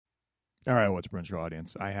All right, what's Bruin Show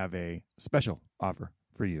audience? I have a special offer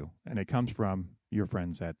for you, and it comes from your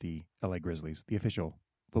friends at the LA Grizzlies, the official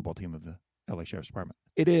football team of the LA Sheriff's Department.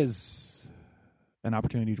 It is an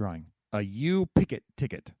opportunity drawing, a You Pick It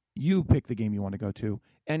ticket. You pick the game you want to go to,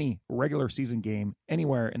 any regular season game,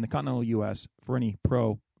 anywhere in the continental U.S. for any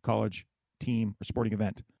pro, college, team, or sporting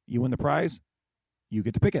event. You win the prize, you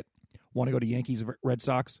get to pick it. Want to go to Yankees, Red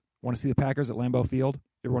Sox? Want to see the Packers at Lambeau Field?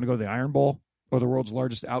 Ever want to go to the Iron Bowl? Or the world's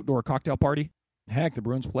largest outdoor cocktail party? Heck, the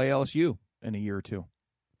Bruins play LSU in a year or two.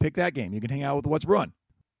 Pick that game. You can hang out with What's Bruin.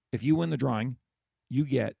 If you win the drawing, you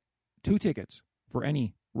get 2 tickets for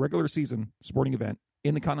any regular season sporting event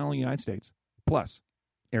in the continental United States, plus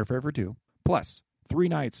airfare for 2, plus 3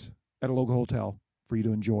 nights at a local hotel for you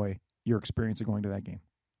to enjoy your experience of going to that game.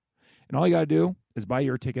 And all you got to do is buy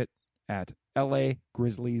your ticket at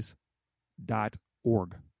lagrizzlies.org.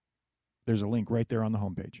 There's a link right there on the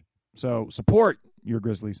homepage. So support your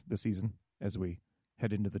Grizzlies this season as we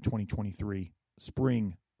head into the 2023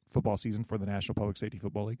 spring football season for the National Public Safety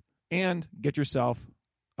Football League. And get yourself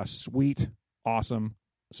a sweet, awesome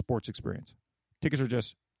sports experience. Tickets are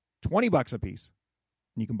just $20 a piece,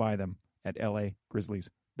 and you can buy them at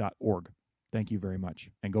lagrizzlies.org. Thank you very much.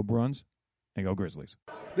 And go Bruins, and go Grizzlies.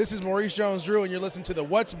 This is Maurice Jones-Drew, and you're listening to the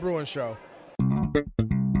What's Bruin Show.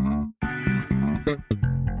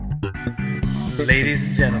 Ladies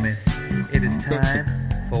and gentlemen, it is time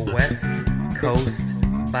for West Coast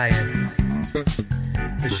Bias.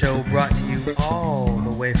 The show brought to you all the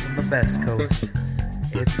way from the best coast.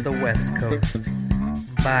 It's the West Coast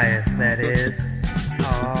Bias, that is.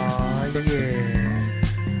 Aw, yeah.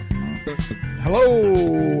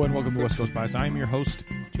 Hello, and welcome to West Coast Bias. I am your host,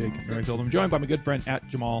 Jake Merrifield. I'm joined by my good friend at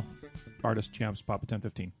Jamal, artist, champs, Papa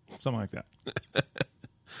 1015. Something like that.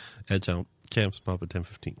 At Camps Papa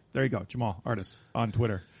 1015. There you go, Jamal, artist, on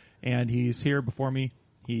Twitter. And he's here before me.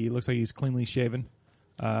 He looks like he's cleanly shaven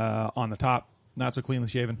on the top, not so cleanly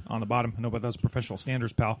shaven on the bottom. I know about those professional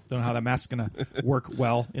standards, pal. Don't know how that mask's going to work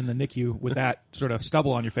well in the NICU with that sort of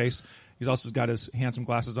stubble on your face. He's also got his handsome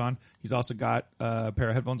glasses on. He's also got a pair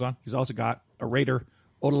of headphones on. He's also got a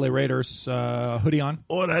Odele Raiders hoodie on.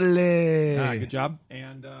 Orale! Good job.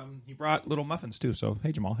 And he brought little muffins, too. So,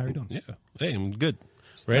 hey, Jamal, how are you doing? Yeah. Hey, I'm good.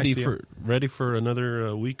 It's Ready nice for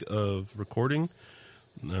another week of recording.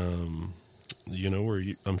 I'm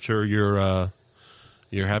sure you're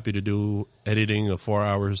happy to do editing a 4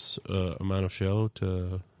 hours amount of show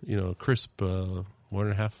to crisp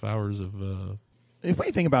 1.5 hours of. The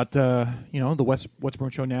funny thing about the What's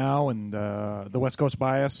Bruin Show now and the West Coast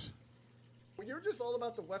Bias. Well, you're just all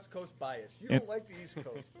about the West Coast bias. You don't like the East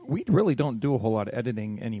Coast. We really don't do a whole lot of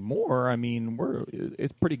editing anymore. I mean,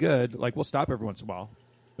 it's pretty good. Like, we'll stop every once in a while,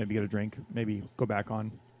 maybe get a drink, maybe go back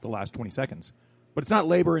on the last 20 seconds. But it's not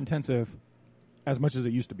labor intensive as much as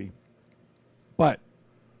it used to be. But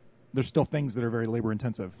there's still things that are very labor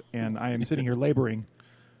intensive, and I am sitting here laboring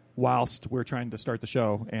whilst we're trying to start the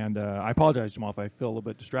show. And I apologize, Jamal, if I feel a little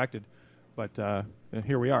bit distracted, but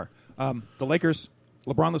here we are. The Lakers,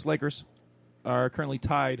 LeBronless Lakers, are currently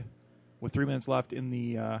tied with 3 minutes left in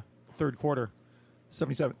the third quarter,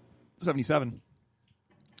 77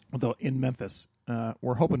 in Memphis.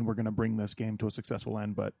 We're hoping we're going to bring this game to a successful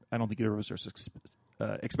end, but I don't think either of us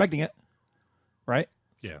are expecting it, right?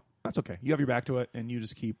 Yeah. That's okay. You have your back to it, and you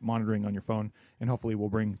just keep monitoring on your phone, and hopefully we'll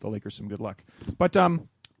bring the Lakers some good luck. But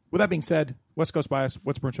with that being said, West Coast Bias,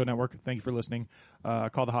 What's Bruin Show Network, thank you for listening.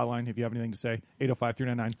 Call the hotline if you have anything to say,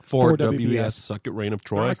 805-399-4WBS. Suck it, Rain of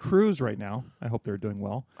They're on Troy. a cruise right now. I hope they're doing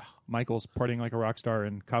well. Michael's partying like a rock star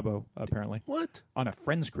in Cabo, apparently. What? On a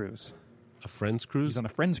Friends cruise. A Friends cruise? He's on a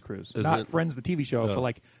Friends cruise. Is Not it? Friends, the TV show, but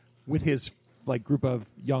like with his group of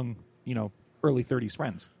young, early 30s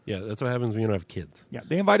friends. Yeah, that's what happens when you don't have kids. Yeah,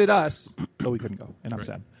 they invited us, but we couldn't go, and I'm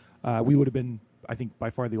sad. We would have been, I think, by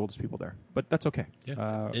far the oldest people there, but that's okay.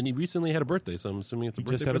 Yeah. And he recently had a birthday, so I'm assuming it's a He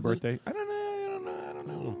birthday just had a present? birthday. I don't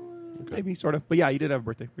know. Okay. Maybe, sort of. But yeah, he did have a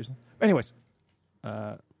birthday recently. Anyways,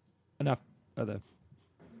 enough of the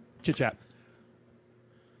chit-chat.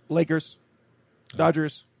 Lakers,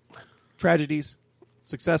 Dodgers, tragedies,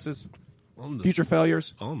 successes, future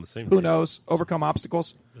failures. All on the same Who day. knows? Overcome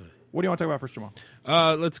obstacles. What do you want to talk about first, Jamal?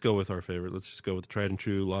 Let's go with our favorite. Let's just go with the tried and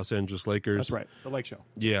true Los Angeles Lakers. That's right. The Lake Show.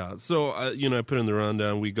 Yeah. So, I put in the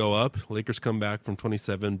rundown. We go up. Lakers come back from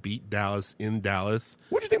 27, beat Dallas in Dallas.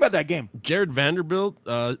 What did you think about that game? Jared Vanderbilt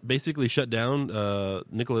basically shut down Oh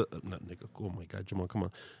my God, Jamal, come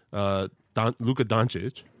on. Luka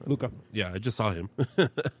Doncic. Luka. Yeah, I just saw him.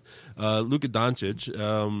 Luka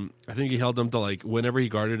Doncic. I think he held him to whenever he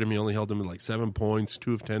guarded him, he only held him to 7 points,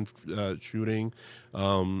 2 of 10 shooting.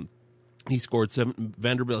 He scored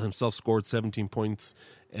Vanderbilt himself scored 17 points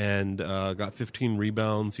and got 15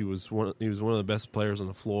 rebounds. He was one of the best players on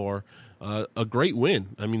the floor. A great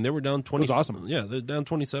win. I mean, they were down 20. It was awesome. Yeah, they're down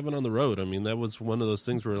 27 on the road. I mean, that was one of those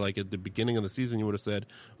things where, like, at the beginning of the season, you would have said,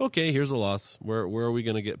 "Okay, here's a loss. Where are we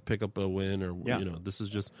going to pick up a win?" Or this is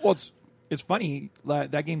just. Well, it's funny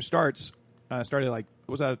that game started like,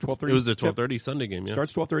 was that at 12:30? It was a 12:30 Sunday game. Yeah,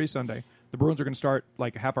 starts 12:30 Sunday. The Bruins are going to start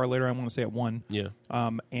like a half hour later. I want to say at 1. Yeah.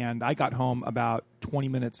 And I got home about 20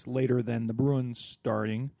 minutes later than the Bruins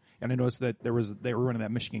starting. And I noticed that they were running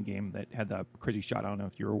that Michigan game that had the crazy shot. I don't know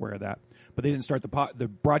if you were aware of that, but they didn't start the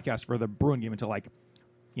broadcast for the Bruin game until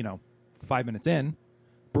 5 minutes in.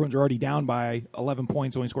 Bruins are already down by 11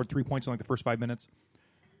 points. Only scored 3 points in like the first 5 minutes.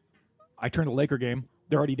 I turned the Laker game.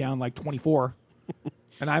 They're already down like 24,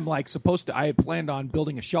 and I'm like I had planned on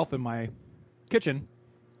building a shelf in my kitchen,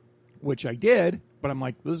 which I did, but I'm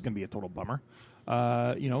like, this is going to be a total bummer.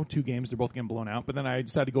 2 games, they're both getting blown out. But then I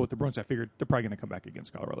decided to go with the Bruins. I figured they're probably going to come back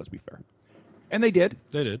against Colorado, let's be fair. And they did.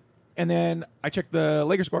 They did. And then I checked the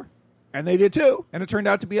Lakers score, and they did too. And it turned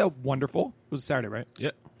out to be it was Saturday, right?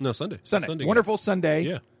 Yeah. No, Sunday. Wonderful Sunday.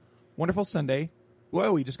 Yeah. Wonderful Sunday.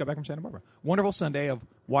 Well, we just got back from Santa Barbara. Wonderful Sunday of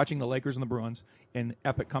watching the Lakers and the Bruins in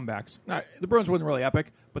epic comebacks. Now, the Bruins wasn't really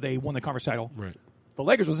epic, but they won the conference title. Right. The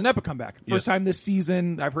Lakers was an epic comeback. First time this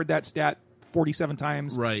season. I've heard that stat 47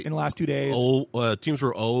 times in the last 2 days. Teams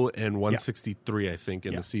were 0-163, I think,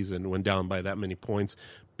 in the season, went down by that many points.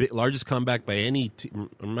 Largest comeback by any team,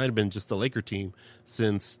 it might have been just the Laker team,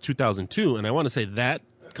 since 2002. And I want to say that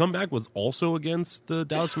comeback was also against the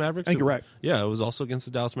Dallas Mavericks. I think you're right. Yeah, it was also against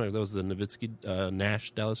the Dallas Mavericks. That was the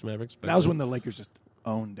Nowitzki-Nash Dallas Mavericks. That was when the Lakers just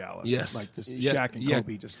owned Dallas. Yes. Like just Shaq and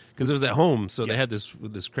Kobe. Because it was at home, so they had this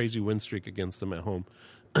crazy win streak against them at home.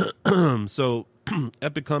 So,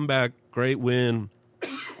 epic comeback, great win.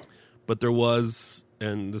 But there was,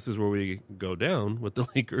 and this is where we go down with the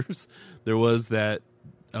Lakers, there was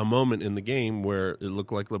a moment in the game where it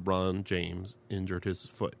looked like LeBron James injured his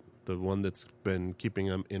foot, the one that's been keeping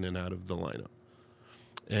him in and out of the lineup.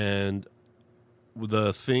 And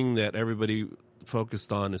the thing that everybody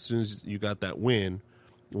focused on as soon as you got that win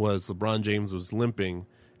was LeBron James was limping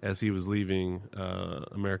as he was leaving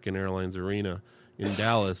American Airlines Arena in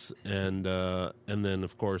Dallas, and then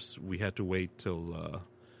of course we had to wait till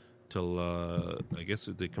I guess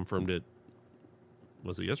they confirmed it.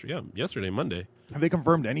 Was it yesterday? Yeah, yesterday, Monday. Have they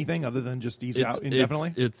confirmed anything other than just he's out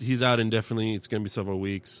indefinitely? He's out indefinitely. It's going to be several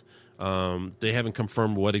weeks. They haven't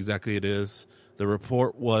confirmed what exactly it is. The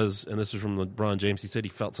report was, and this is from LeBron James, he said he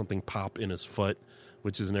felt something pop in his foot,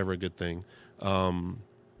 which is never a good thing.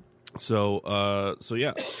 So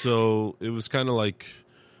it was kind of like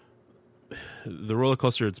the roller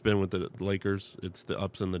coaster it's been with the Lakers. It's the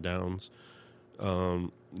ups and the downs.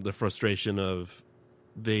 The frustration of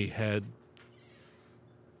they had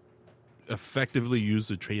effectively used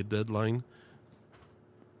the trade deadline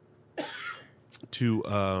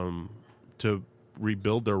to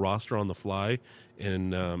rebuild their roster on the fly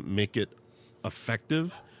and make it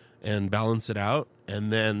effective and balance it out,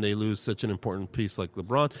 and then they lose such an important piece like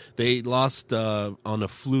LeBron. They lost on a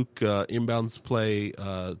fluke inbounds play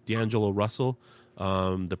D'Angelo Russell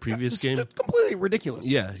the previous game. Completely ridiculous.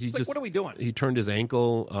 Yeah, what are we doing? He turned his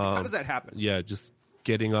ankle. How does that happen? Yeah, just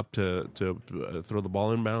getting up to throw the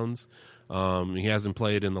ball inbounds. He hasn't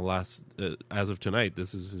played in the last as of tonight.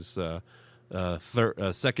 This is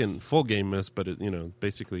his second full game miss, but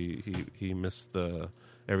basically he missed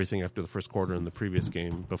everything after the first quarter in the previous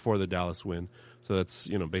game before the Dallas win. So that's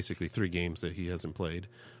basically 3 games that he hasn't played,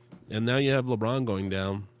 and now you have LeBron going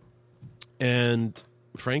down. And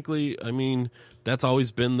frankly, I mean, that's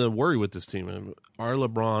always been the worry with this team: are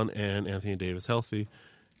LeBron and Anthony Davis healthy?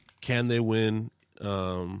 Can they win?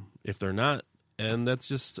 If they're not, and that's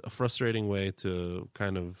just a frustrating way to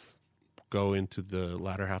kind of go into the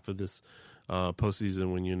latter half of this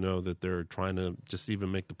postseason when you know that they're trying to just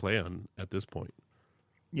even make the play on at this point.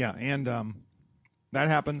 Yeah, and that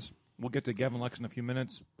happens. We'll get to Gavin Lux in a few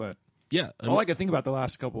minutes, but all I could think about the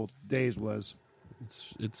last couple of days was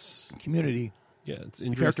it's community. Yeah, it's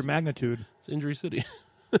injury, character magnitude. It's injury city.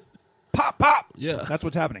 Pop. Yeah, that's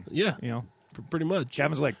what's happening. Yeah, pretty much.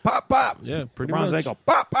 Gavin's like pop. Yeah, pretty LeBron's much. Like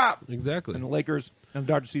pop. Exactly. And the Lakers and the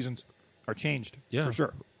Dodgers seasons are changed. Yeah, for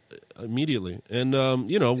sure. Immediately, and the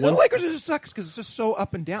Lakers just sucks because it's just so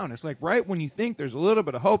up and down. It's like right when you think there's a little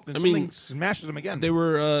bit of hope, then something smashes them again. They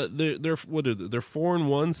were they're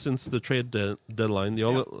 4-1 since the trade deadline. The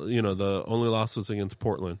only loss was against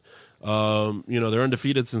Portland. They're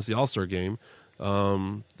undefeated since the All-Star game.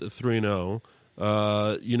 3-0.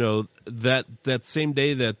 That same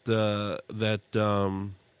day that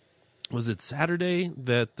was it Saturday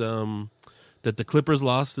that that the Clippers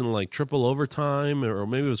lost in like triple overtime, or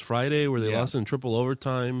maybe it was Friday where they Yeah. lost in triple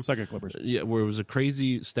overtime. Second Clippers. Yeah, where it was a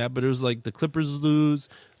crazy stat, but it was like the Clippers lose.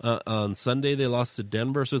 On Sunday, they lost to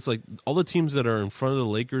Denver. So it's like all the teams that are in front of the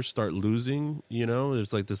Lakers start losing,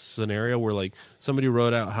 There's like this scenario where like somebody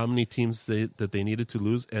wrote out how many teams that they needed to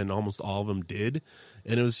lose, and almost all of them did.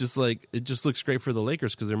 And it was just like, it just looks great for the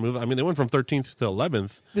Lakers because they're moving. I mean, they went from 13th to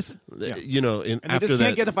 11th, Yeah. and And they after just that,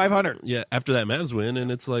 can't get to 500. yeah, after that Mavs win,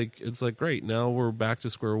 and it's like great. Now we're back to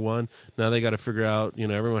square one. Now they got to figure out.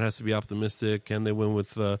 Everyone has to be optimistic. Can they win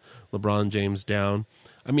with LeBron James down?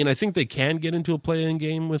 I mean, I think they can get into a play-in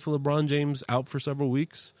game with LeBron James out for several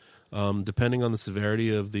weeks, depending on the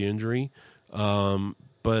severity of the injury.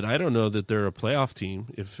 But I don't know that they're a playoff team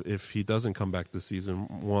if he doesn't come back this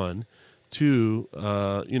season. 1, 2,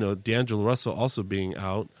 D'Angelo Russell also being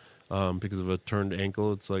out because of a turned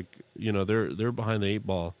ankle. It's like they're behind the 8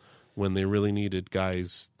 ball when they really needed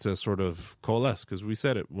guys to sort of coalesce. Because we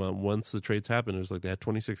said it once the trades happened, it was like they had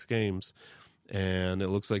 26 games, and it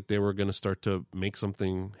looks like they were going to start to make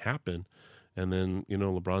something happen. And then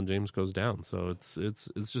LeBron James goes down, so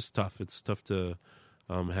it's just tough. It's tough to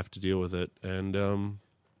have to deal with it, and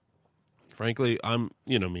frankly, I'm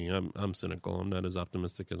cynical. I'm not as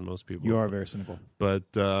optimistic as most people. You are very cynical. But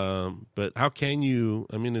how can you?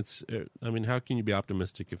 How can you be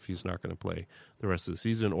optimistic if he's not going to play the rest of the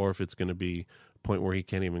season, or if it's going to be a point where he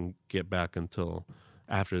can't even get back until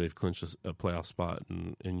after they've clinched a playoff spot,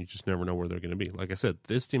 and you just never know where they're going to be. Like I said,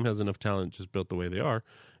 this team has enough talent just built the way they are.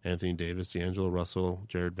 Anthony Davis, D'Angelo Russell,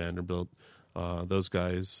 Jared Vanderbilt, those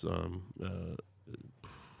guys.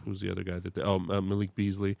 Who's the other guy Malik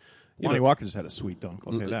Beasley. Lonnie Walker just had a sweet dunk.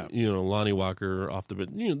 I'll tell you that. Lonnie Walker off the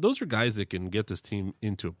bench. Those are guys that can get this team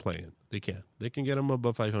into a play-in. They can. They can get them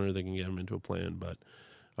above 500. They can get them into a play-in. But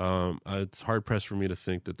it's hard-pressed for me to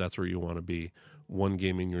think that that's where you want to be. One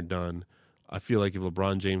game and you're done. I feel like if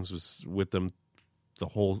LeBron James was with them the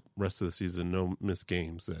whole rest of the season, no missed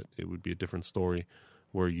games, that it would be a different story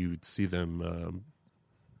where you'd see them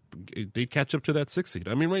they'd catch up to that 6th seed.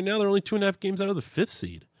 I mean, right now they're only 2.5 games out of the 5th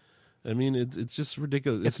seed. I mean, it's just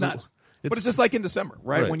ridiculous. It's not. But it's just like in December,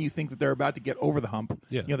 right? When you think that they're about to get over the hump.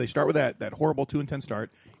 Yeah. They start with that horrible 2-10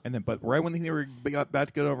 start, and then but right when they were about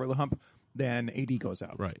to get over the hump, then AD goes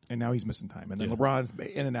out. Right. And now he's missing time. And then LeBron's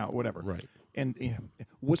in and out, whatever. Right. And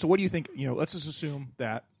so what do you think? Let's just assume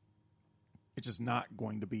that it's just not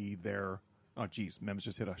going to be their – oh, geez, Memphis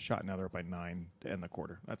just hit a shot. Now they're up by 9 to end the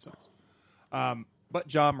quarter. That sucks.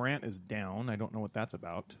 But Ja Morant is down. I don't know what that's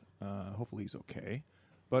about. Hopefully he's okay.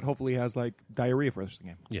 But hopefully he has like diarrhea for the rest of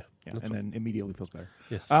the game. Yeah. And then immediately feels better.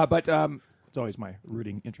 Yes. But it's always my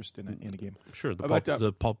rooting interest in a game. Sure. It's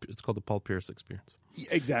called the Paul Pierce experience.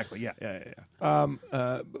 Exactly. Yeah.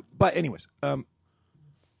 But anyways,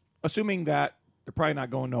 assuming that they're probably not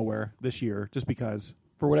going nowhere this year, just because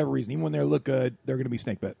for whatever reason, even when they look good, they're going to be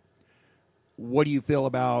snake bit. What do you feel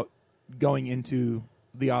about going into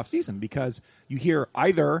the off season? Because you hear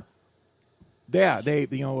either. Yeah, they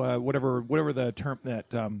whatever the term that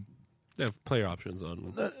they have player options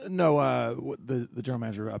on. The general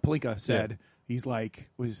manager Pelinka said he's like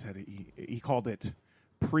what he said he called it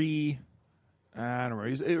I don't know,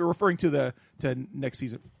 he's referring to next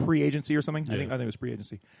season pre-agency or something. I think it was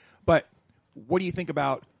pre-agency. But what do you think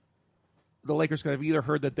about the Lakers? Because I've either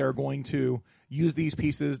heard that they're going to use these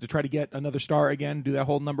pieces to try to get another star again, do that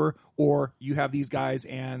whole number, or you have these guys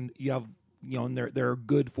and you have. And they're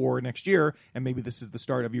good for next year, and maybe this is the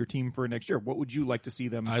start of your team for next year. What would you like to see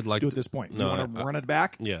them do at this point? You want to run it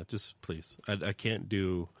back? Yeah, just please. I can't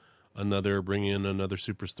do bring in another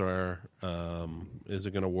superstar. Is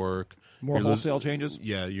it going to work? More wholesale changes?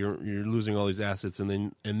 Yeah, you're losing all these assets,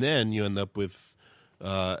 and then you end up with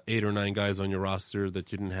 8 or 9 guys on your roster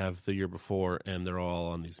that you didn't have the year before, and they're all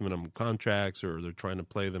on these minimum contracts, or they're trying to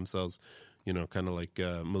play themselves. Kind of like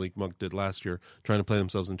Malik Monk did last year, trying to play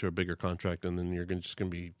themselves into a bigger contract, and then you're just going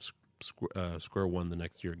to be square one the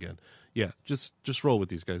next year again. Yeah, just roll with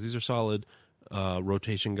these guys. These are solid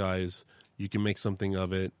rotation guys. You can make something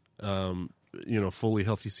of it. Fully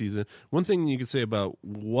healthy season. One thing you could say about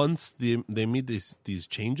once they made these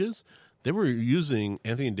changes, they were using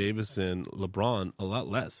Anthony Davis and LeBron a lot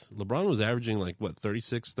less. LeBron was averaging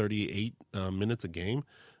 36, 38 minutes a game.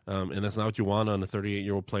 And that's not what you want on a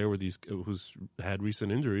 38-year-old player who's had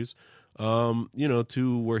recent injuries.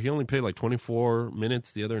 To where he only played 24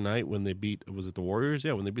 minutes the other night when they beat, was it the Warriors?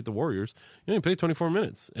 Yeah, when they beat the Warriors, he only played 24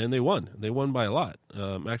 minutes, and they won. They won by a lot.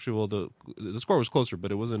 Actually, the score was closer,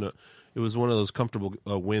 but it wasn't. It was one of those comfortable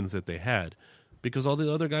wins that they had because all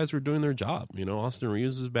the other guys were doing their job. Austin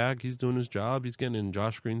Reeves is back; he's doing his job. He's getting in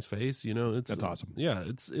Josh Green's face. That's awesome. Yeah,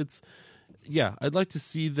 it's. Yeah, I'd like to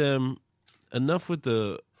see them. enough with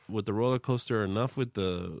the roller coaster, enough with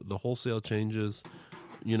the wholesale changes.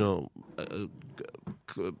 You know,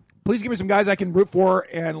 please give me some guys I can root for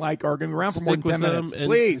and like are going to be around for more than 10 minutes. And,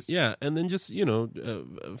 please. Yeah, and then just,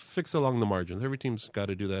 fix along the margins. Every team's got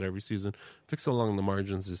to do that every season. Fix along the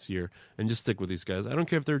margins this year and just stick with these guys. I don't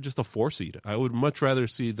care if they're just a 4 seed. I would much rather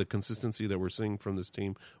see the consistency that we're seeing from this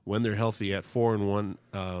team when they're healthy at 4-1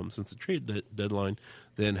 since the trade deadline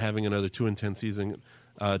than having another 2-10 season.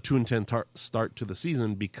 2-10 start to the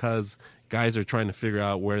season because guys are trying to figure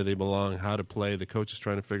out where they belong, how to play. The coach is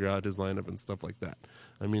trying to figure out his lineup and stuff like that.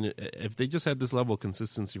 I mean, if they just had this level of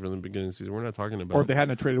consistency from the beginning of the season, we're not talking about. Or if they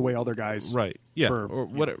hadn't traded away all their guys, right? Yeah, or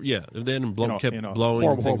whatever. Yeah, if they hadn't blowing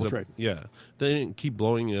horrible things up, trade. yeah, if they didn't keep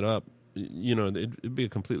blowing it up. It'd be a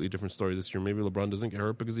completely different story this year. Maybe LeBron doesn't get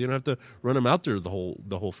hurt because you don't have to run him out there the whole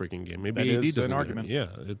freaking game. Maybe that AD is doesn't. An argument. Yeah,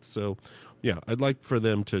 it's so. Yeah, I'd like for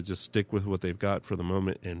them to just stick with what they've got for the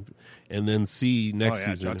moment, and then see next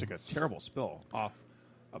season. John took a terrible spill off.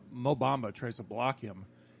 Mo Bamba tries to block him.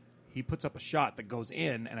 He puts up a shot that goes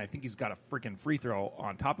in, and I think he's got a freaking free throw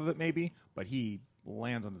on top of it, maybe. But he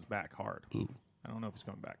lands on his back hard. Ooh. I don't know if he's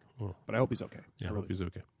coming back, but I hope he's okay. Yeah, I hope he's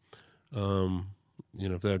okay.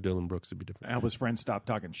 If they have Dylan Brooks, it'd be different. I hope his friends stop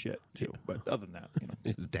talking shit too. But other than that,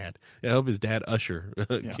 his dad. Yeah, I hope his dad Usher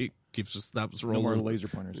stops rolling. No more laser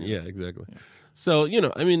pointers. Yeah, exactly. Yeah. So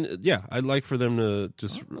I'd like for them to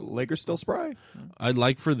just. Lakers still spry. I'd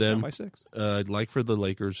like for them. By 6. I'd like for the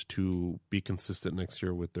Lakers to be consistent next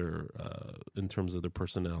year with their in terms of their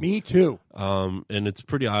personnel. Me too. And it's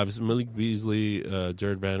pretty obvious. Malik Beasley,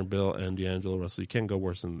 Jared Vanderbilt, and D'Angelo Russell. You can't go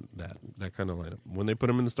worse than that kind of lineup. When they put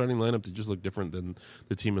them in the starting lineup, they just look different than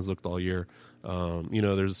the team has looked all year.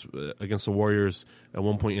 There's against the Warriors. At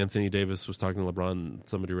one point, Anthony Davis was talking to LeBron. And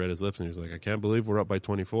somebody read his lips, and he was like, "I can't believe we're up by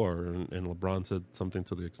 24." And LeBron said something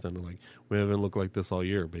to the extent of like, "We haven't looked like this all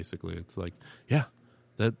year." Basically, it's like, yeah,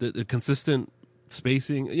 that the consistent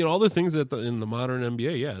spacing, all the things that in the modern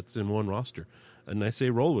NBA, yeah, it's in one roster. And I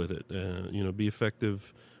say roll with it. Be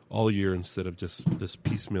effective all year instead of just this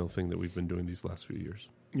piecemeal thing that we've been doing these last few years.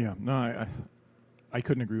 Yeah, no, I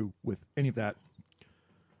couldn't agree with any of that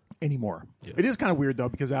anymore. Yeah. It is kind of weird though,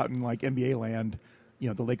 because out in like NBA land,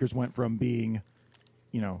 the Lakers went from being,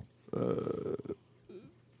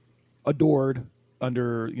 adored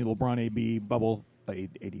under LeBron AB bubble,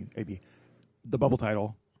 AB, the bubble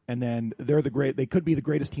title, and then they could be the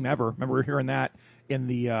greatest team ever. Remember, we were hearing that in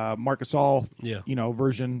the Marc Gasol,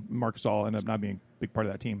 version. Marc Gasol ended up not being a big part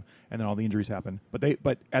of that team, and then all the injuries happened. But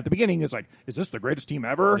at the beginning, it's like, is this the greatest team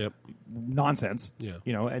ever? Yep. Nonsense. Yeah.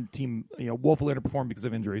 And team woefully underperformed because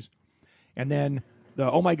of injuries, and then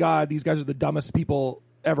oh my God, these guys are the dumbest people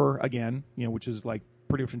ever again. Which is like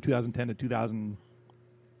pretty much from 2010 to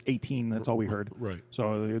 2018. That's all we heard. Right.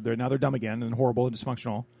 So they're dumb again and horrible and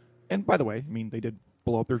dysfunctional. And by the way, they did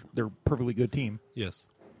blow up their perfectly good team. Yes.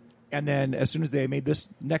 And then as soon as they made this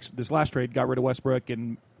last trade, got rid of Westbrook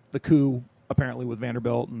and the coup apparently with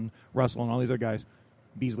Vanderbilt and Russell and all these other guys,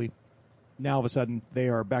 Beasley. Now all of a sudden they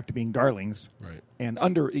are back to being darlings, right? And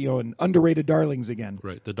underrated darlings again,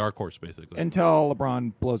 right? The dark horse, basically. Until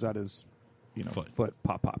LeBron blows out his, foot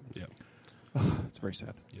pop. Yeah, it's very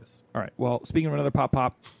sad. Yes. All right. Well, speaking of another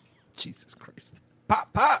pop, Jesus Christ,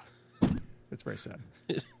 pop. It's very sad.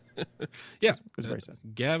 Yeah, it's very sad.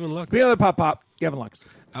 Gavin Lux. The other pop, Gavin Lux.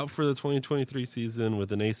 Out for the 2023 season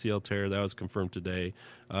with an ACL tear. That was confirmed today.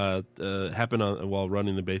 Happened while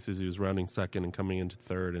running the bases. He was rounding second and coming into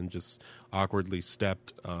third and just awkwardly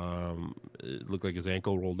stepped. It looked like his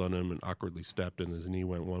ankle rolled on him and awkwardly stepped, and his knee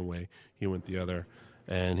went one way. He went the other.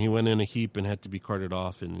 And he went in a heap and had to be carted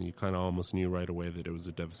off, and you kind of almost knew right away that it was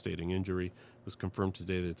a devastating injury. It was confirmed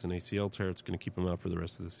today that it's an ACL tear. It's going to keep him out for the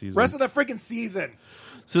rest of the season. Rest of the freaking season.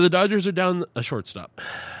 So the Dodgers are down a shortstop,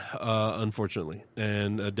 unfortunately,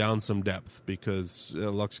 and down some depth because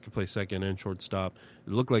Lux could play second and shortstop.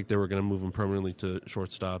 It looked like they were going to move him permanently to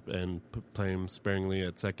shortstop and play him sparingly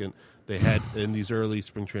at second. They had, in these early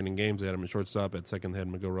spring training games, they had him at shortstop. At second, they had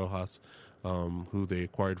Miguel Rojas, who they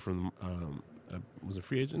acquired from... was it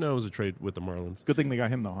free agent? No, it was a trade with the Marlins. Good thing they got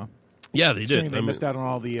him, though, huh? Yeah, they did. They missed out on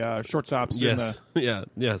all the shortstops. Yes,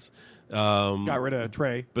 yes. Got rid of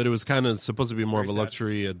Trey. But it was kind of supposed to be more Very of a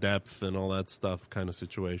luxury, a depth, and all that stuff kind of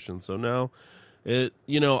situation. So now,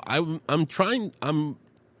 I'm trying.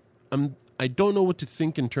 I don't know what to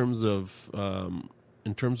think in terms of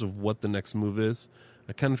what the next move is.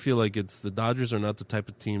 I kind of feel like the Dodgers are not the type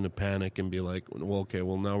of team to panic and be like, well, okay,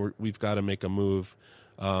 well now we've got to make a move.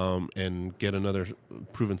 And get another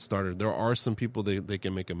proven starter. There are some people they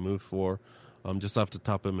can make a move for. Just off the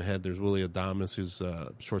top of my head, there's Willie Adames, who's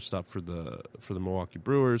shortstop for the Milwaukee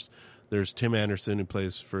Brewers. There's Tim Anderson, who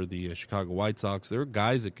plays for the Chicago White Sox. There are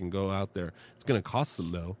guys that can go out there. It's going to cost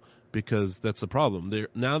them, though, because that's the problem.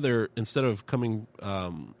 They're instead of coming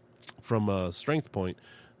from a strength point,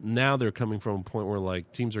 now they're coming from a point where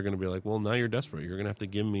like teams are going to be like, well, now you're desperate. You're going to have to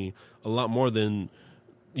give me a lot more than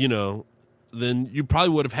you probably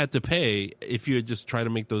would have had to pay if you had just tried to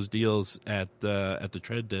make those deals at the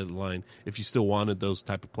trade deadline, if you still wanted those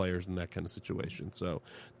type of players in that kind of situation. So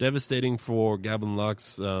devastating for Gavin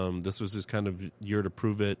Lux. This was his kind of year to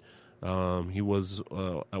prove it. He was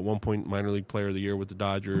at one point minor league player of the year with the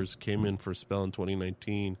Dodgers, came in for a spell in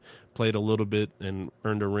 2019, played a little bit and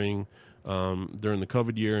earned a ring. During the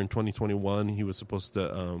COVID year in 2021, he was supposed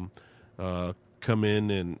to come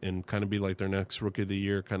in and kind of be like their next rookie of the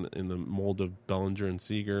year, kind of in the mold of Bellinger and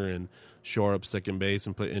Seager, and shore up second base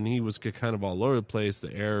and play. And he was kind of all over the place.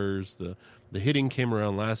 The errors, the hitting came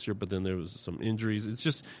around last year, but then there was some injuries. It's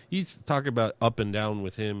just, he's talking about up and down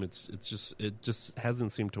with him. It just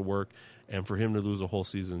hasn't seemed to work. And for him to lose a whole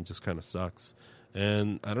season just kind of sucks.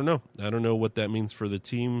 And I don't know what that means for the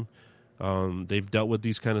team. They've dealt with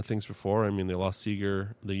these kind of things before. I mean, they lost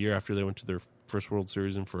Seager the year after they went to their first World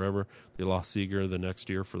Series in forever. They lost Seager the next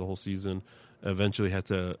year for the whole season. Eventually had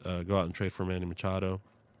to go out and trade for Manny Machado.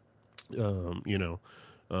 They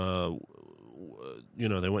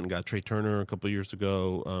went and got Trey Turner a couple of years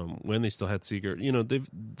ago when they still had Seager.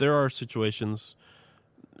 There are situations.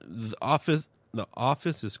 The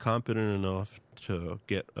office is competent enough to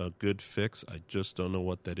get a good fix. I just don't know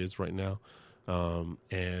what that is right now.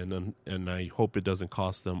 And I hope it doesn't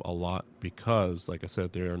cost them a lot because, like I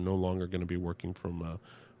said, they are no longer going to be working from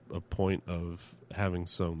a point of having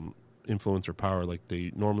some influence or power like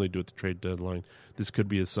they normally do at the trade deadline. This could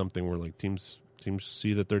be something where like teams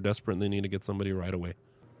see that they're desperate and they need to get somebody right away.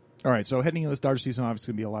 All right, so heading into this Dodger season,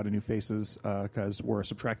 obviously going to be a lot of new faces because we're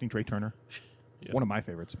subtracting Trey Turner. Yeah. One of my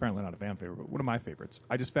favorites. Apparently not a fan favorite, but one of my favorites.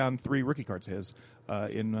 I just found 3 rookie cards of his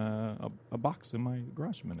in a box in my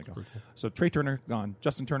garage a minute ago. Cool. So Trey Turner, gone.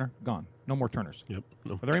 Justin Turner, gone. No more Turners. Yep.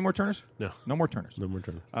 No. Are there any more Turners? No. No more Turners. No more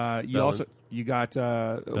Turners. You got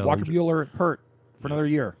Walker Buehler hurt for another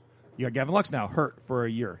year. You got Gavin Lux now hurt for a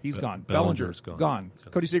year. He's gone. Bellinger's gone. Yes.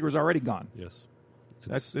 Cody Seager's already gone. Yes.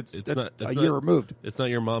 That's a year removed. It's not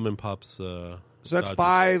your mom and pop's So that's Dodgers.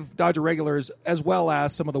 5 Dodger regulars, as well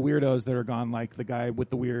as some of the weirdos that are gone, like the guy with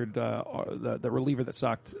the weird, the reliever that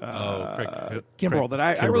sucked, Kimbrel, that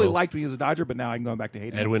I really liked when he was a Dodger, but now I'm going back to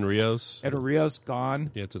hating Edwin Rios. Edwin Rios, gone.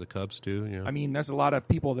 Yeah, to the Cubs, too. Yeah. I mean, there's a lot of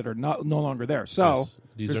people that are no longer there. So yes.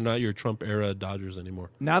 These are not your Trump-era Dodgers anymore.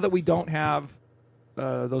 Now that we don't have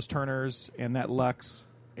those Turners and that Lux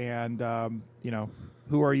and,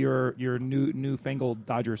 who are your newfangled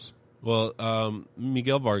Dodgers? Well,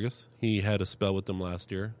 Miguel Vargas, he had a spell with them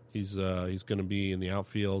last year. He's going to be in the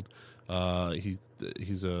outfield. He's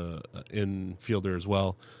a infielder as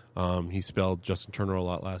well. He spelled Justin Turner a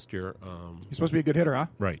lot last year. He's supposed to be a good hitter, huh?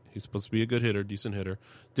 Right. He's supposed to be a good hitter, decent hitter.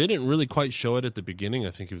 Didn't really quite show it at the beginning.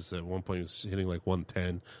 I think he was at one point he was hitting like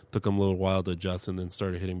 110. Took him a little while to adjust, and then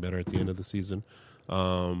started hitting better at the end of the season.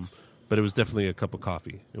 But it was definitely a cup of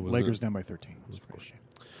coffee. Lakers down by 13. It was a shame.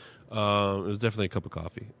 It was definitely a cup of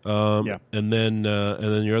coffee. And then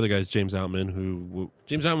your other guy's James Outman,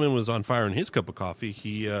 James Outman was on fire in his cup of coffee.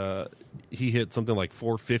 He hit something like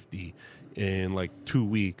 450 in like 2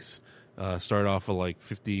 weeks. Started off with like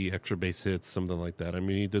 50 extra base hits, something like that. I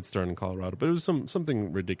mean, he did start in Colorado, but it was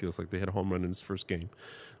something ridiculous. Like they had a home run in his first game.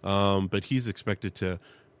 But he's expected to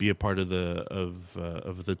be a part of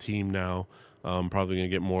the team now. Probably going to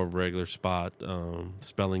get more of a regular spot,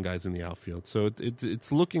 spelling guys in the outfield. So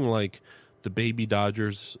it's looking like the baby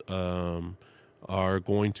Dodgers are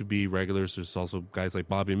going to be regulars. There's also guys like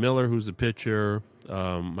Bobby Miller, who's a pitcher,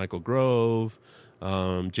 Michael Grove,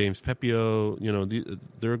 James Pepio.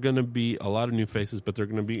 There are going to be a lot of new faces, but they're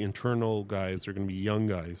going to be internal guys. They're going to be young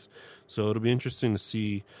guys. So it'll be interesting to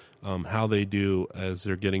see how they do as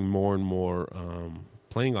they're getting more and more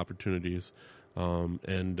playing opportunities.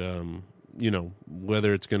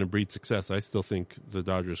 Whether it's going to breed success. I still think the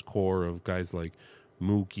Dodgers' core of guys like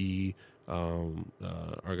Mookie,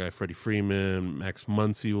 our guy Freddie Freeman, Max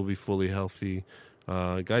Muncy will be fully healthy.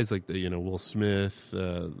 Guys like Will Smith,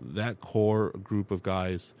 that core group of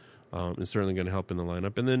guys is certainly going to help in the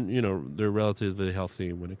lineup. And then they're relatively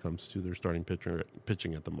healthy when it comes to their starting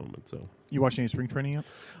pitching at the moment. So you watching any spring training yet?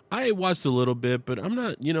 I watched a little bit, but I'm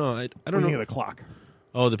not. I don't know the clock.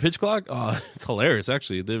 Oh, the pitch clock? Oh, it's hilarious.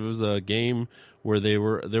 Actually, there was a game where there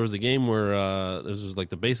was like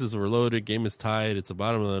the bases were loaded, game is tied, it's the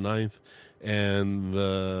bottom of the ninth, and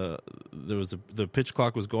the pitch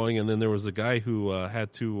clock was going, and then there was a guy who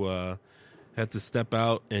had to step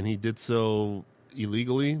out, and he did so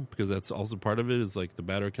illegally, because that's also part of it, is like the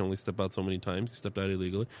batter can only step out so many times. He stepped out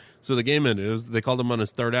illegally, so the game ended. They called him on a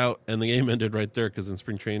start out, and the game ended right there, because in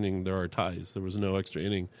spring training there are ties. There was no extra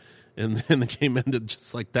inning, and then the game ended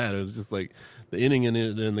just like that. It was just like the inning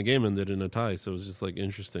ended and the game ended in a tie. So it was just like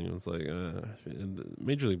interesting. It was like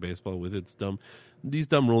Major League Baseball with these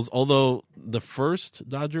dumb rules. Although the first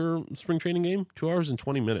Dodger spring training game, 2 hours and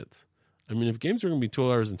 20 minutes. I mean, if games are going to be 2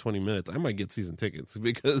 hours and 20 minutes, I might get season tickets,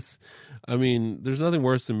 because, I mean, there's nothing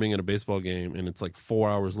worse than being at a baseball game and it's like 4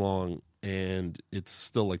 hours long and it's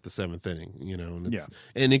still like the seventh inning, and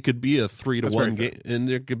and it could be a 3-1 game, and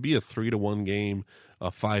there could be a 3-1 game,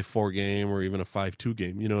 a 5-4 game, or even a 5-2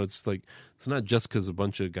 game. It's like, it's not just because a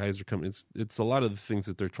bunch of guys are coming. It's a lot of the things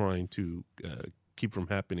that they're trying to keep from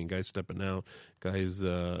happening. Guys stepping out, guys,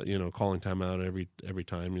 calling timeout every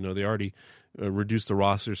time. They already reduced the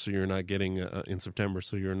roster, so you're not getting in September.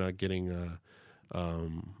 So you're not getting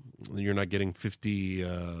 50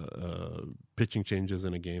 pitching changes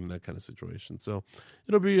in a game, that kind of situation. So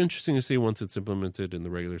it'll be interesting to see once it's implemented in the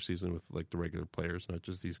regular season with like the regular players, not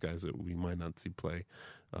just these guys that we might not see play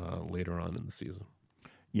later on in the season.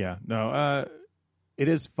 Yeah, no, it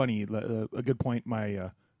is funny. A good point.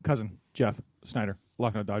 My cousin Jeff Snyder,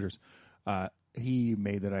 Locknow Dodgers, he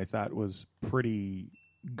made that I thought was pretty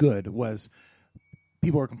good. Was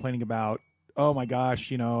people were complaining about, oh my gosh,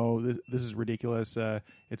 this is ridiculous.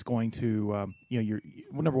 It's going to, you're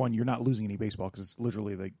number one, you're not losing any baseball because it's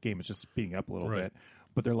literally the game is just speeding up a little bit.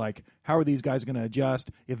 But they're like, how are these guys going to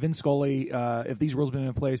adjust? If Vin Scully, if these rules have been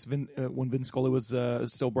in place, when Vin Scully was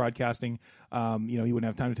still broadcasting, he wouldn't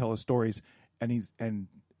have time to tell his stories. And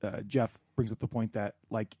Jeff brings up the point that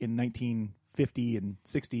like in 1950 and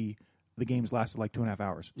 60, the games lasted like 2.5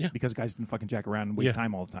 hours. Yeah. Because guys didn't fucking jack around and waste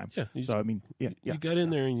time all the time. Yeah. So, I mean, yeah. You got in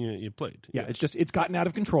there and you played. Yeah, it's gotten out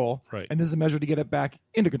of control. Right. And this is a measure to get it back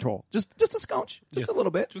into control. Just a scotch. Just a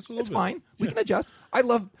little bit. Just a little it's bit. fine. We can adjust. I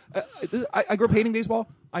love I grew up hating baseball.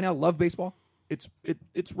 I now love baseball. It's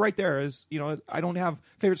right there as, I don't have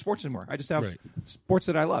favorite sports anymore. I just have sports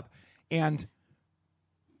that I love. And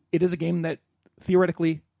it is a game that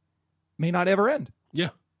theoretically may not ever end. Yeah.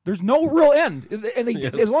 There's no real end, and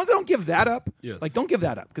as long as they don't give that up, don't give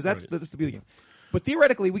that up, because that's the beauty of the game. But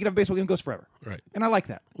theoretically, we can have a baseball game that goes forever, right? And I like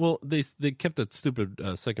that. Well, they kept that stupid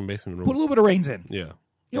second baseman rule. Put a little bit of reins in, yeah.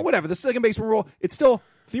 Whatever the second baseman rule, it's still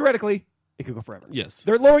theoretically it could go forever. Yes,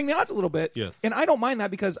 they're lowering the odds a little bit. Yes, and I don't mind that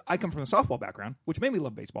because I come from a softball background, which made me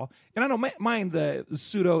love baseball, and I don't mind the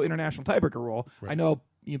pseudo international tiebreaker rule. Right. I know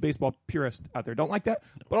baseball purists out there don't like that,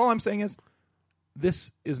 but all I'm saying is,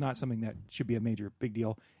 this is not something that should be a major big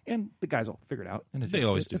deal, and the guys will figure it out. And they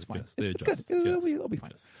always do. It's fine. Yes, it's good. It'll be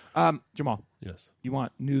fine. Yes. Jamal. Yes. You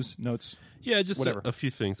want news, notes? Yeah, just whatever. A few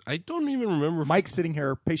things. I don't even remember. Mike's sitting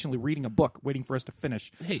here patiently reading a book, waiting for us to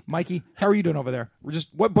finish. Hey, Mikey, how are you doing over there?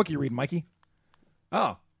 What book are you reading, Mikey?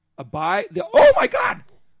 Oh, oh my God,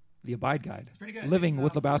 the Abide Guide. It's pretty good. Living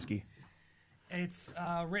with Lebowski. It's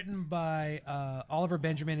written by Oliver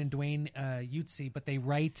Benjamin and Dwayne Utsi, but they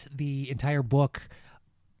write the entire book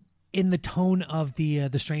in the tone of the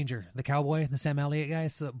Stranger, the cowboy, the Sam Elliott guy.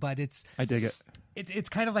 So, but I dig it. It's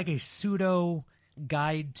kind of like a pseudo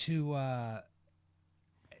guide to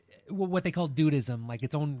what they call dudism, like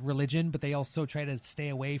its own religion, but they also try to stay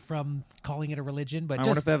away from calling it a religion. But I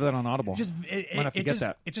wonder if they have that on Audible. Might have to get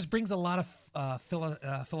that. It just brings a lot of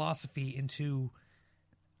philosophy into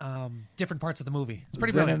different parts of the movie. It's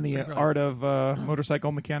pretty brilliant. Zen and the art of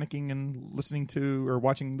motorcycle mechanicking and listening to or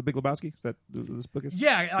watching The Big Lebowski. Is that this book is?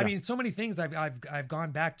 Yeah, I mean, so many things I've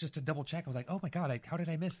gone back just to double check. I was like, oh my God, how did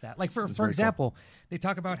I miss that? Like for example, they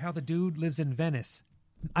talk about how the dude lives in Venice.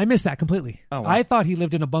 I missed that completely. Oh, wow. I thought he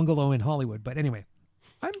lived in a bungalow in Hollywood, but anyway.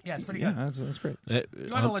 Yeah, it's pretty good. Yeah, that's great. You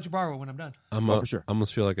want to let you borrow it when I'm done. For sure. I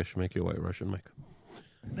almost feel like I should make you a White Russian, Mike.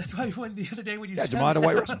 That's why the other day when you said Jamal,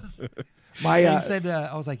 White Russian. You said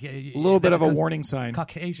I was like a little bit of a warning sign.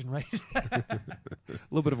 Caucasian, right? A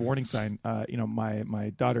little bit of a warning sign.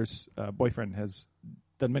 My daughter's boyfriend has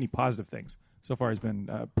done many positive things. So far, he's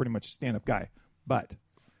been pretty much a stand-up guy, but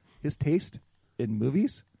his taste in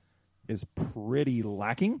movies is pretty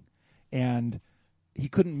lacking, and he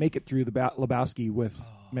couldn't make it through the Lebowski with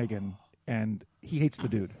Megan, and he hates the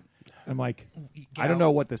dude. I'm like, I don't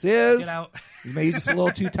know what this is. Get out. Maybe he's just a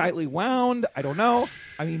little too tightly wound. I don't know.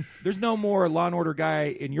 I mean, there's no more Law and Order guy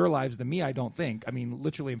in your lives than me, I don't think. I mean,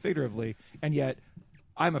 literally and figuratively. And yet,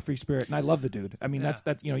 I'm a free spirit and I love the dude. I mean, that's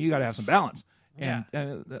you got to have some balance. And,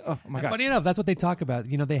 oh my God. Funny enough, that's what they talk about.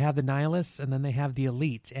 They have the nihilists and then they have the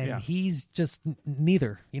elite, and he's just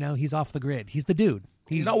neither. He's off the grid. He's the dude.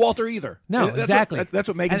 He's not Walter either. No, exactly. That's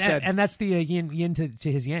what Megan said. And that's the yin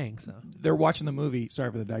to his yang. So they're watching the movie.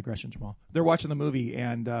 Sorry for the digression, Jamal. They're watching the movie,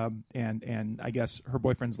 and I guess her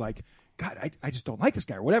boyfriend's like, God, I just don't like this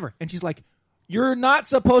guy or whatever. And she's like, you're not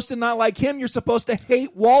supposed to not like him. You're supposed to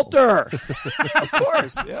hate Walter. Of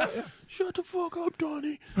course. Yeah. Shut the fuck up,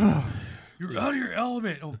 Donnie. You're out of your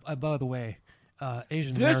element. Oh, by the way,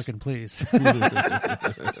 Asian American, please.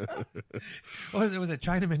 Was it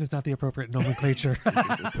Chinaman is not the appropriate nomenclature.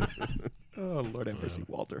 Oh, Lord have mercy,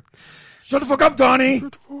 Walter. Shut the fuck up, Donnie.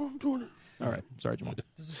 Shut the fuck up, Donnie. All right. Sorry, Jamal.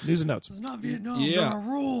 News and notes. It's not Vietnam. There are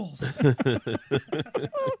rules.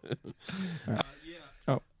 Right.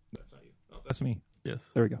 Oh, that's not you. Oh, that's me. Yes.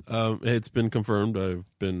 There we go. It's been confirmed. I've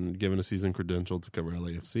been given a season credential to cover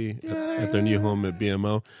LAFC at their new home at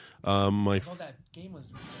BMO. That game was...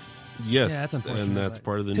 Yes, that's unfortunate, and that's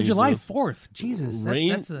part of the to news. July 4th. Jesus,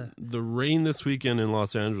 the rain this weekend in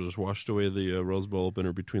Los Angeles washed away the Rose Bowl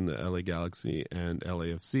opener between the LA Galaxy and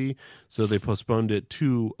LAFC, so they postponed it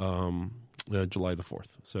to July the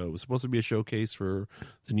 4th. So it was supposed to be a showcase for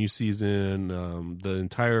the new season. The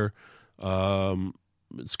entire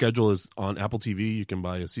schedule is on Apple TV. You can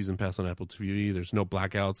buy a season pass on Apple TV. There's no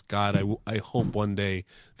blackouts. God, I hope one day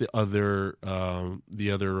the other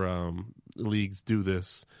leagues do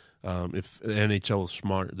this. If the NHL was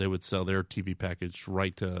smart, they would sell their TV package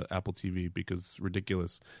right to Apple TV, because it's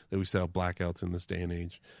ridiculous that we still have blackouts in this day and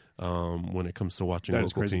age when it comes to watching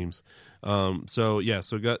local teams. So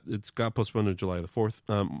it's got postponed to July the 4th.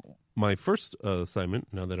 My first assignment,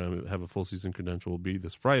 now that I have a full season credential, will be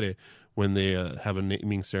this Friday when they have a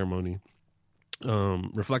naming ceremony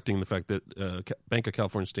reflecting the fact that Bank of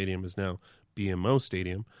California Stadium is now BMO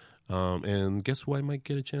Stadium. And guess who I might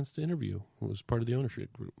get a chance to interview, who was part of the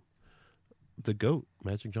ownership group? The GOAT,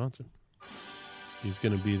 Magic Johnson. He's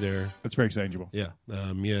going to be there. That's very exciting, Jamal. Yeah.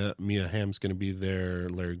 Mia Hamm's going to be there.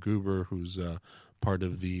 Larry Gruber, who's part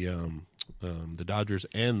of the Dodgers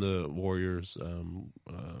and the Warriors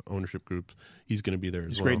ownership group, he's going to be there as well.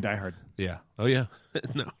 He's great in Die Hard. Yeah. Oh, yeah.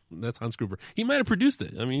 No, that's Hans Gruber. He might have produced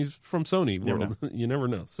it. I mean, he's from Sony World. You never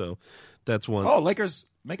know. So that's one. Oh, Lakers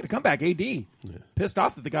making a comeback. AD pissed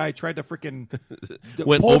off that the guy tried to freaking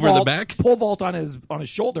went over the back, pole vault on his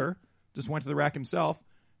shoulder. Just went to the rack himself,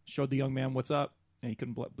 showed the young man what's up, and he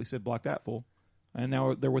couldn't. He said, "Block that fool." And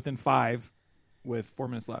now they're within 5 with 4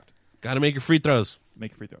 minutes left. Got to make your free throws.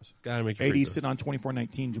 Make free throws. Got to make your free AD's throws. sitting on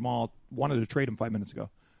 24-19. Jamal wanted to trade him 5 minutes ago.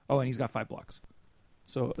 Oh, and he's got 5 blocks.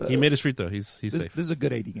 So he made his free throw. He's safe. This is a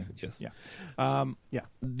good AD game. Yes. Yeah.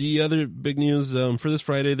 The other big news for this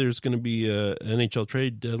Friday, there's going to be an NHL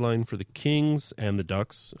trade deadline for the Kings and the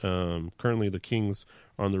Ducks. Currently, the Kings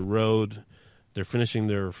are on the road. They're finishing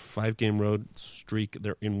their 5-game road streak.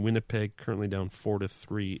 They're in Winnipeg, currently down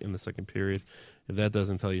 4-3 in the second period. If that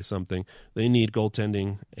doesn't tell you something, they need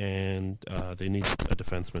goaltending, and they need a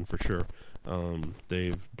defenseman for sure.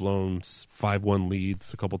 They've blown 5-1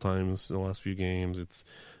 leads a couple times in the last few games. It's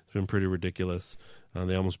been pretty ridiculous.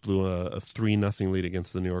 They almost blew a 3-0 lead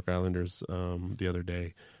against the New York Islanders the other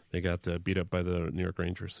day. They got beat up by the New York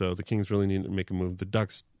Rangers. So the Kings really need to make a move. The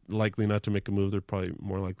Ducks likely not to make a move. They're probably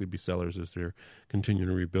more likely to be sellers as they're continuing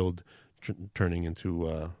to rebuild, turning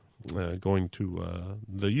into going to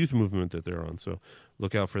the youth movement that they're on. So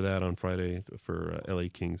look out for that on Friday for LA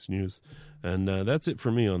Kings news. And that's it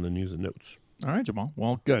for me on the news and notes. All right, Jamal.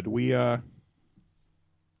 Well, good. We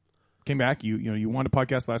came back. You wanted a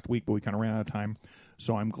podcast last week, but we kind of ran out of time.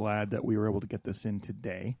 So I'm glad that we were able to get this in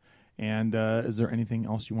today. And is there anything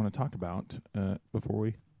else you want to talk about before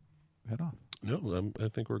we head off? No, I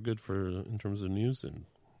think we're good in terms of news, and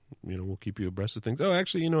we'll keep you abreast of things. Oh,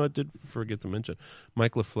 actually, I did forget to mention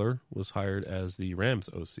Mike LaFleur was hired as the Rams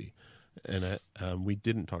OC, and we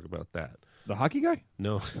didn't talk about that. The hockey guy?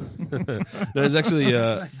 No, no, it's actually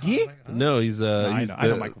no, he's I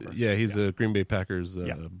know Mike LaFleur. Yeah, he's a Green Bay Packers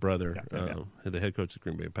brother. Yeah. The head coach of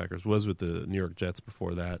Green Bay Packers was with the New York Jets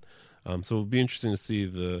before that. So it'll be interesting to see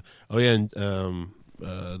the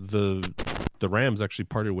Rams actually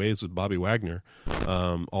parted ways with Bobby Wagner,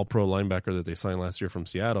 all-pro linebacker that they signed last year from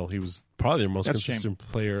Seattle. He was probably their most consistent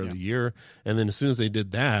player of the year. And then as soon as they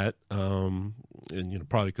did that, and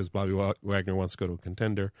probably because Bobby Wagner wants to go to a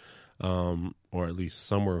contender, or at least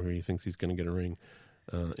somewhere where he thinks he's going to get a ring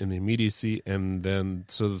in the immediacy. And then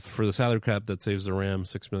so for the salary cap, that saves the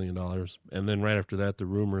Rams $6 million. And then right after that, the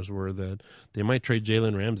rumors were that they might trade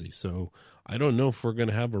Jalen Ramsey. So I don't know if we're going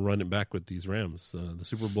to have a run it back with these Rams. The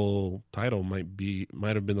Super Bowl title might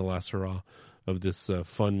have been the last hurrah of this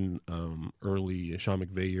fun early Sean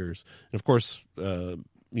McVay years. And of course,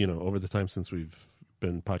 over the time since we've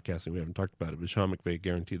been podcasting, we haven't talked about it, but Sean McVay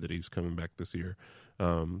guaranteed that he was coming back this year.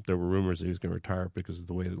 There were rumors that he was going to retire because of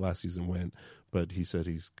the way that last season went, but he said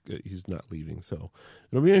he's not leaving. So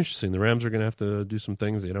it'll be interesting. The Rams are going to have to do some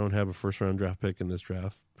things. They don't have a first-round draft pick in this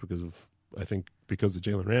draft because of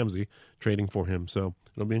Jalen Ramsey trading for him. So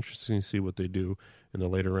it'll be interesting to see what they do in the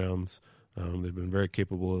later rounds. They've been very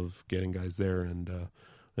capable of getting guys there, and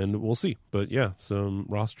we'll see. But yeah, some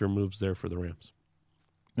roster moves there for the Rams.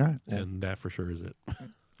 All right. And that for sure is it.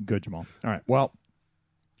 Good, Jamal. All right. Well,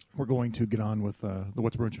 we're going to get on with the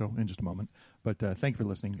What's Brewing Show in just a moment. But thank you for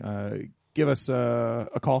listening. Give us a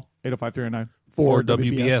call, 805-309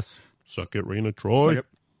 4WBS. Suck it, Raina Troy. Suck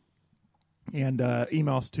it. And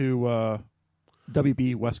email us to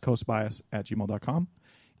wbwestcoastbias@gmail.com.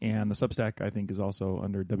 And the Substack, I think, is also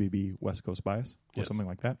under WB West Coast Bias or something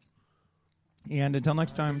like that. And until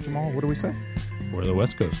next time, Jamal, what do we say? We're the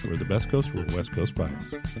West Coast. We're the best coast. We're West Coast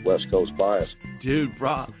Bias. West Coast Bias. Dude,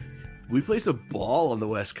 bro, we play some ball on the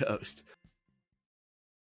West Coast.